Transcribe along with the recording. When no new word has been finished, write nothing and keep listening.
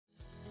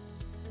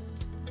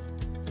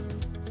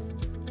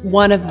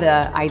One of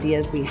the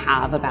ideas we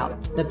have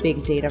about the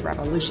big data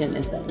revolution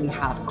is that we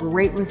have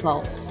great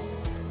results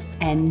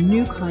and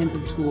new kinds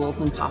of tools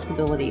and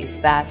possibilities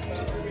that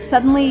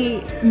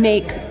suddenly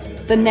make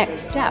the next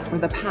step or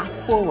the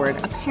path forward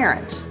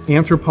apparent.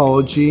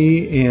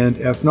 Anthropology and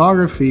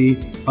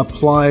ethnography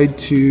applied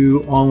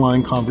to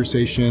online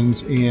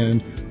conversations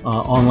and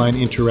online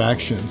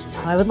interactions.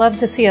 I would love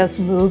to see us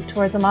move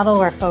towards a model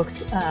where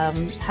folks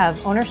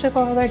have ownership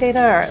over their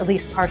data, or at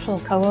least partial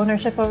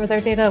co-ownership over their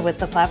data with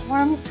the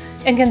platforms,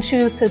 and can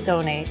choose to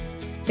donate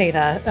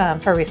data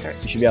for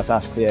research. You should be able to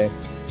ask Clio,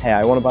 hey,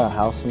 I want to buy a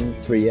house in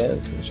 3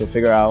 years. And she'll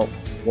figure out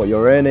what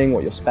you're earning,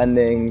 what you're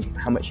spending,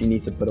 how much you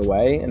need to put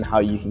away, and how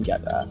you can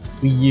get there.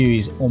 We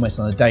use almost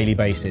on a daily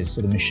basis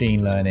sort of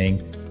machine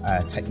learning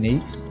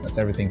techniques. That's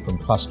everything from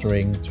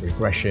clustering to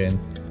regression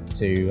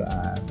to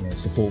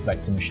support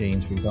vector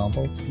machines, for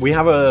example. We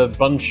have a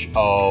bunch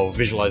of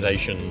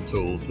visualization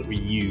tools that we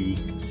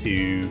use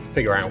to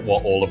figure out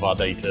what all of our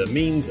data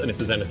means and if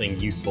there's anything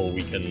useful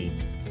we can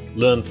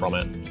learn from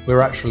it.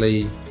 We're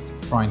actually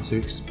trying to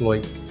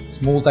exploit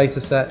small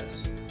data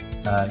sets,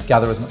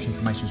 gather as much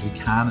information as we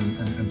can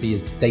and be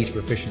as data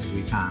efficient as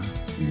we can.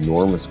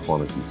 Enormous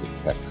quantities of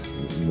text,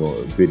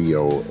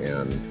 video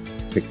and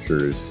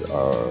pictures,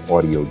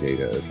 audio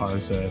data. R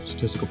is a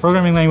statistical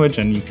programming language,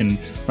 and you can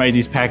write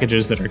these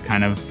packages that are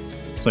kind of,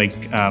 it's like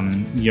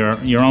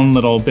your own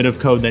little bit of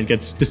code that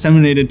gets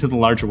disseminated to the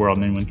larger world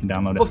and anyone can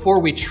download it. Before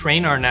we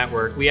train our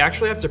network, we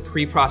actually have to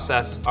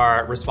pre-process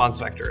our response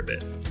vector a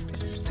bit.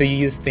 So you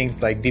use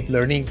things like deep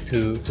learning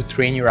to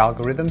train your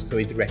algorithm so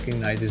it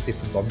recognizes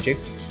different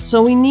objects.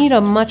 So we need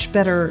a much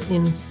better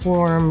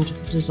informed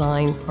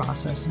design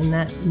process, and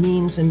that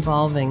means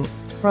involving,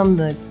 from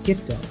the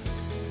get-go,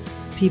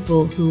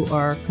 people who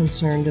are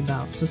concerned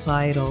about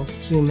societal,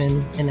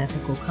 human, and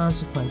ethical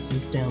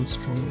consequences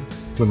downstream.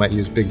 We might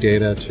use big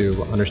data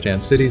to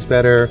understand cities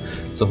better.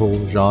 It's a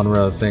whole genre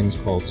of things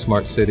called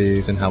smart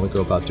cities and how we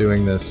go about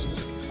doing this.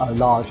 A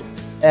large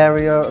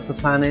area of the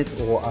planet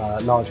or a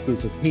large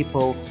group of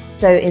people.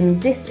 So in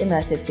this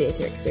immersive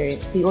theatre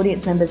experience, the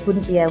audience members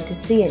wouldn't be able to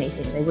see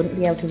anything. They wouldn't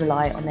be able to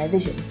rely on their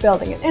vision.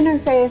 Building an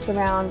interface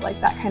around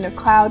that kind of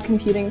cloud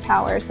computing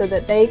power so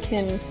that they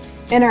can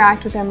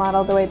interact with their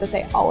model the way that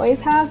they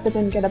always have, but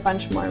then get a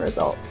bunch more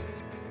results.